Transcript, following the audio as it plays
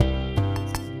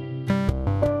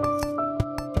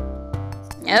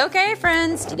Okay,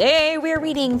 friends, today we're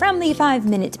reading from the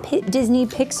 5-minute Disney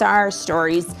Pixar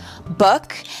Stories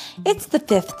book. It's the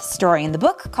 5th story in the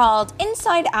book called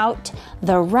Inside Out,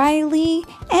 The Riley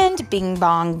and Bing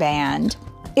Bong Band.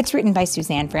 It's written by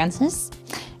Suzanne Francis,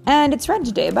 and it's read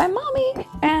today by Mommy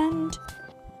and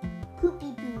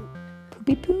Poopy Poo.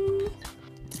 Poopy Poo.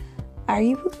 Are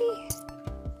you Poopy?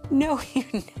 No, you're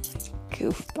not.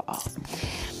 Goofball.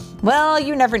 Well,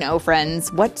 you never know,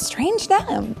 friends, what strange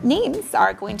names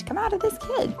are going to come out of this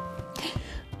kid.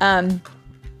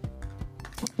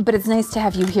 But it's nice to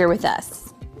have you here with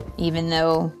us, even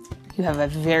though you have a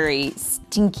very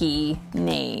stinky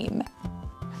name.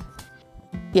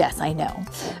 Yes, I know.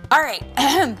 All right,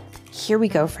 here we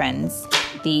go, friends.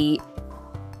 The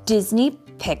Disney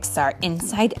Pixar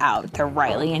Inside Out, The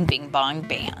Riley and Bing Bong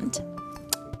Band.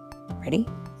 Ready?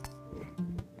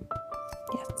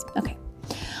 Yes, okay.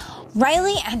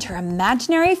 Riley and her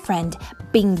imaginary friend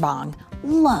Bing Bong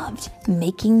loved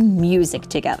making music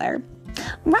together.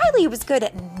 Riley was good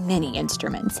at many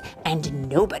instruments, and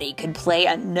nobody could play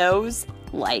a nose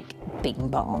like Bing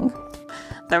Bong.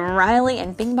 The Riley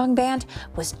and Bing Bong Band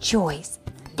was Joy's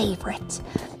favorite,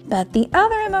 but the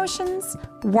other emotions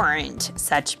weren't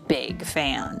such big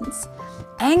fans.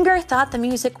 Anger thought the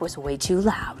music was way too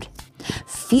loud.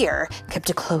 Fear kept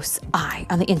a close eye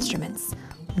on the instruments.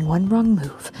 One wrong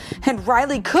move, and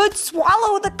Riley could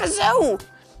swallow the kazoo.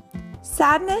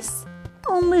 Sadness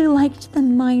only liked the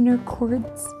minor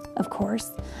chords, of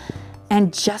course,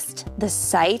 and just the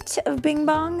sight of Bing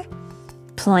Bong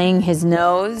playing his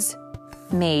nose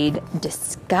made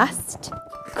disgust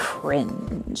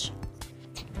cringe.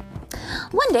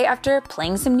 One day, after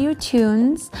playing some new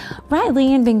tunes,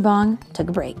 Riley and Bing Bong took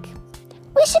a break.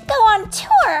 We should go on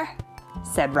tour,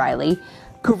 said Riley.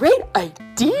 Great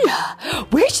idea!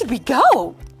 Where should we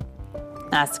go?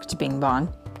 Asked Bing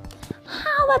Bong.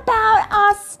 How about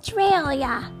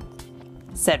Australia?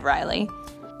 Said Riley.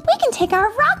 We can take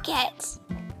our rocket.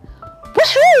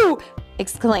 Woohoo!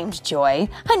 Exclaimed Joy.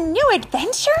 A new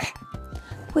adventure?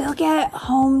 We'll get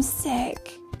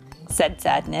homesick, said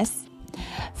Sadness.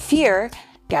 Fear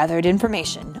gathered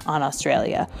information on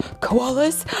Australia.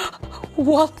 Koalas,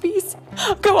 wallabies,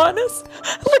 goannas,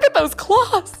 look at those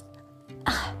claws.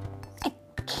 I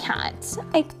can't.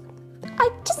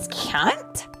 I just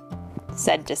can't,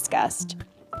 said Disgust.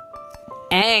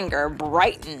 Anger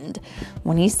brightened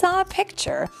when he saw a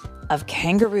picture of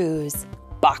kangaroos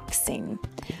boxing.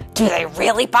 Do they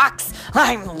really box?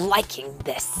 I'm liking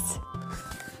this.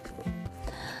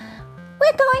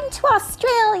 We're going to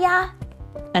Australia,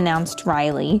 announced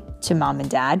Riley to Mom and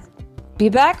Dad. Be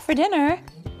back for dinner,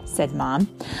 said Mom.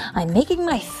 I'm making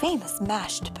my famous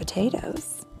mashed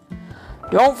potatoes.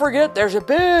 Don't forget there's a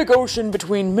big ocean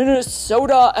between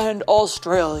Minnesota and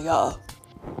Australia,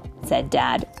 said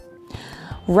Dad.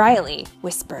 Riley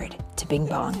whispered to Bing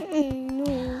Bong.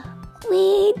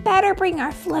 We'd better bring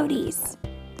our floaties.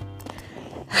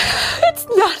 It's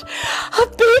not a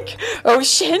big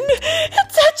ocean.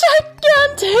 It's a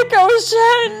gigantic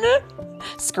ocean,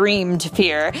 screamed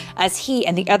Fear as he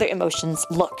and the other emotions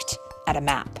looked at a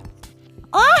map.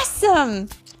 Awesome,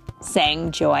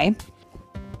 sang Joy.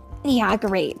 Yeah,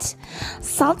 great.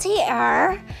 Salty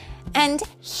air and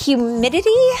humidity?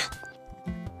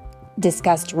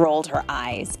 Disgust rolled her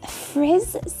eyes.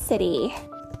 Frizz City.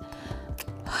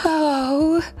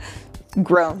 Oh,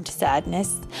 groaned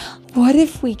Sadness. What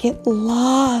if we get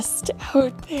lost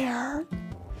out there?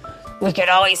 We could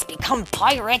always become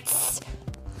pirates,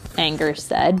 Anger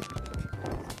said.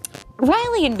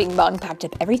 Riley and Bing Bong packed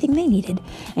up everything they needed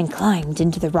and climbed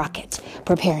into the rocket,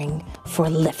 preparing for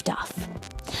liftoff.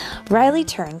 Riley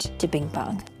turned to Bing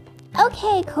Bong.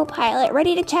 Okay, co-pilot,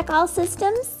 ready to check all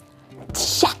systems?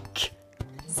 Check,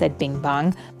 said Bing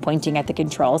Bong, pointing at the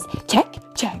controls. Check,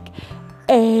 check,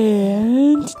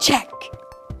 and check.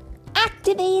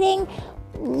 Activating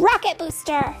rocket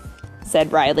booster,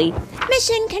 said Riley.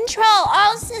 Mission control,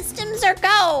 all systems are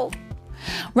go.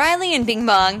 Riley and Bing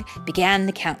Bong began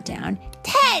the countdown.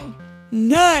 10,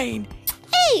 9,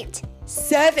 8,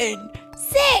 7,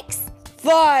 6,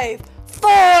 5,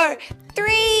 4,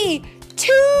 3,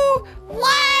 2, 1,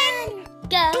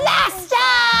 go. Blast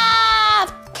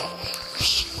off!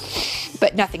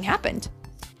 But nothing happened.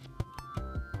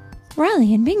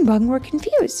 Riley and Bing Bong were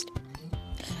confused.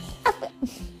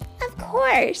 Of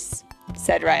course,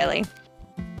 said Riley.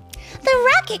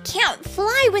 The rocket can't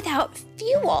fly without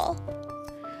fuel.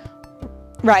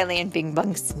 Riley and Bing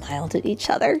Bong smiled at each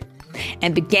other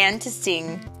and began to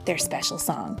sing their special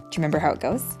song. Do you remember how it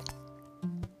goes?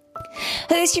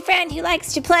 Who's your friend who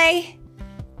likes to play?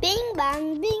 Bing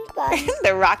bong, bing bong.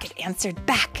 The rocket answered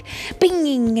back,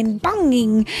 binging and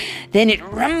bonging. Then it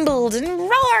rumbled and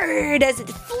roared as it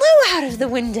flew out of the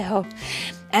window.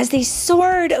 As they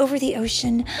soared over the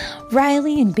ocean,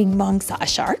 Riley and Bing Bong saw a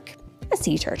shark, a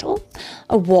sea turtle,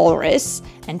 a walrus,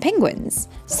 and penguins.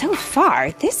 So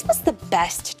far, this was the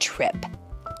best trip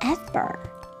ever.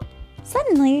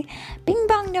 Suddenly, Bing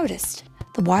Bong noticed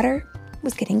the water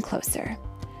was getting closer.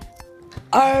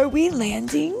 "Are we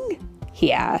landing?"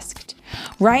 he asked.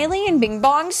 Riley and Bing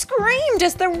Bong screamed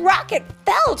as the rocket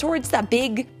fell towards the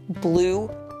big blue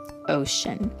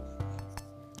ocean.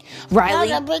 Riley...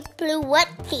 Not a big blue wet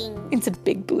thing. It's a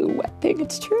big blue wet thing,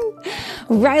 it's true.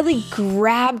 Riley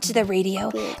grabbed the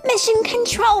radio. "Mission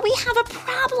Control, we have a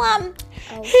problem."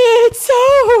 "It's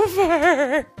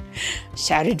over,"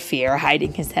 shouted Fear,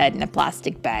 hiding his head in a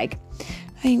plastic bag.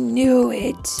 "I knew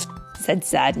it," said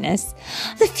Sadness.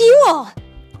 "The fuel,"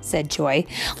 said Joy.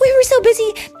 "We were so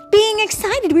busy being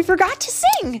excited we forgot to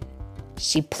sing."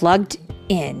 She plugged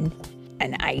in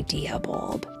an idea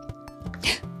bulb.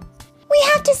 "We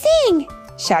have to sing,"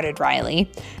 shouted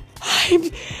Riley.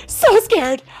 "I'm so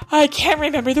scared I can't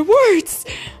remember the words,"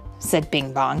 said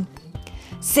Bing Bong.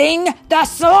 "Sing the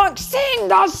song! Sing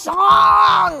the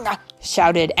song!"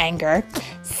 shouted Anger.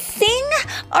 "Sing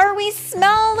or we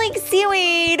smell like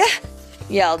seaweed,"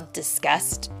 yelled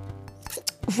Disgust.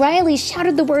 Riley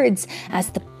shouted the words as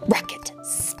the rocket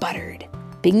sputtered.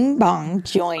 Bing Bong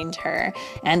joined her,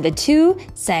 and the two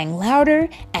sang louder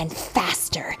and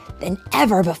faster than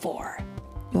ever before.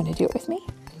 You want to do it with me?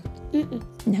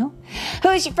 No?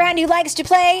 "Who's your friend who likes to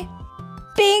play?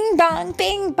 Bing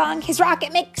bong, his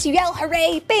rocket makes you yell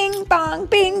hooray. Bing bong,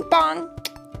 bing bong."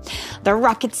 The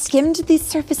rocket skimmed the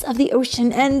surface of the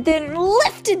ocean and then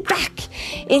lifted back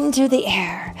into the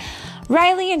air.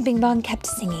 Riley and Bing Bong kept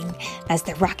singing as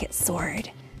the rocket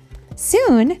soared.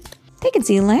 Soon, they could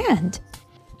see land.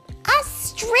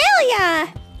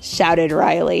 "Australia!" shouted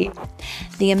Riley.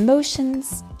 The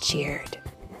emotions cheered.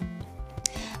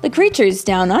 The creatures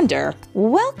down under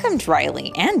welcomed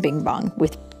Riley and Bing Bong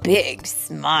with big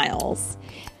smiles.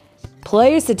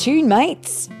 "Play us a tune,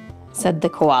 mates," said the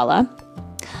koala.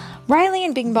 Riley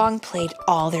and Bing Bong played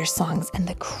all their songs, and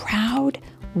the crowd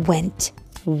went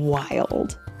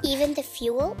wild. Even the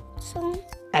fuel song?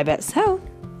 I bet so.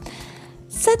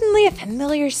 Suddenly, a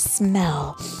familiar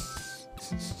smell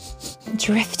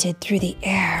drifted through the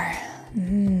air.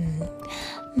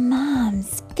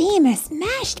 "Mom's famous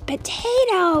mashed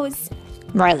potatoes,"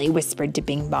 Riley whispered to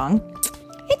Bing Bong.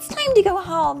 "It's time to go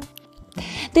home."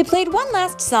 They played one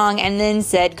last song and then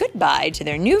said goodbye to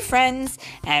their new friends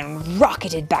and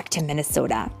rocketed back to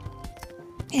Minnesota.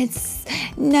 "It's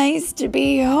nice to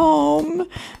be home,"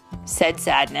 said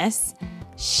Sadness.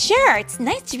 "Sure, it's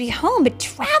nice to be home, but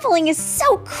traveling is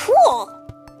so cool,"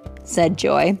 said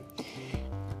Joy.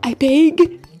 "I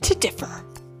beg to differ,"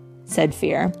 said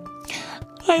Fear.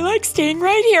 "I like staying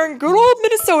right here in good old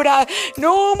Minnesota.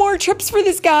 No more trips for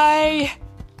this guy."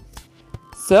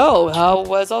 "So, how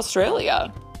was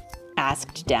Australia?"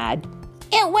 asked Dad.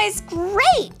 "It was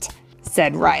great,"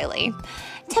 said Riley.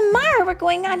 "Tomorrow we're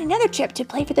going on another trip to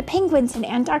play for the penguins in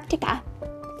Antarctica."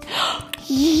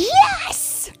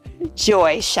 "Yes!"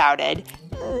 Joy shouted.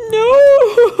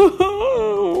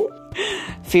 "No!"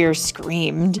 Fear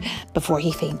screamed before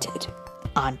he fainted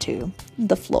onto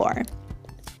the floor.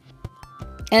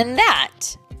 And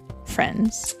that,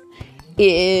 friends,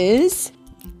 is...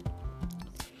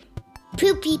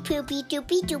 Poopy, poopy,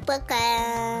 doopy,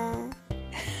 doopaka.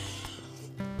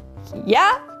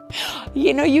 Yeah,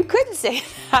 you know, you could say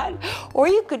that, or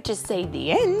you could just say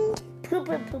the end.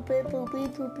 Poopy, poopy, poopy,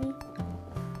 poopy.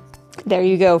 There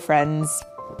you go, friends.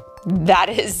 That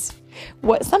is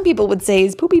what some people would say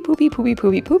is poopy, poopy, poopy,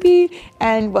 poopy, poopy,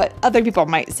 and what other people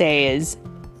might say is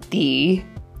the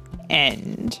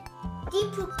end.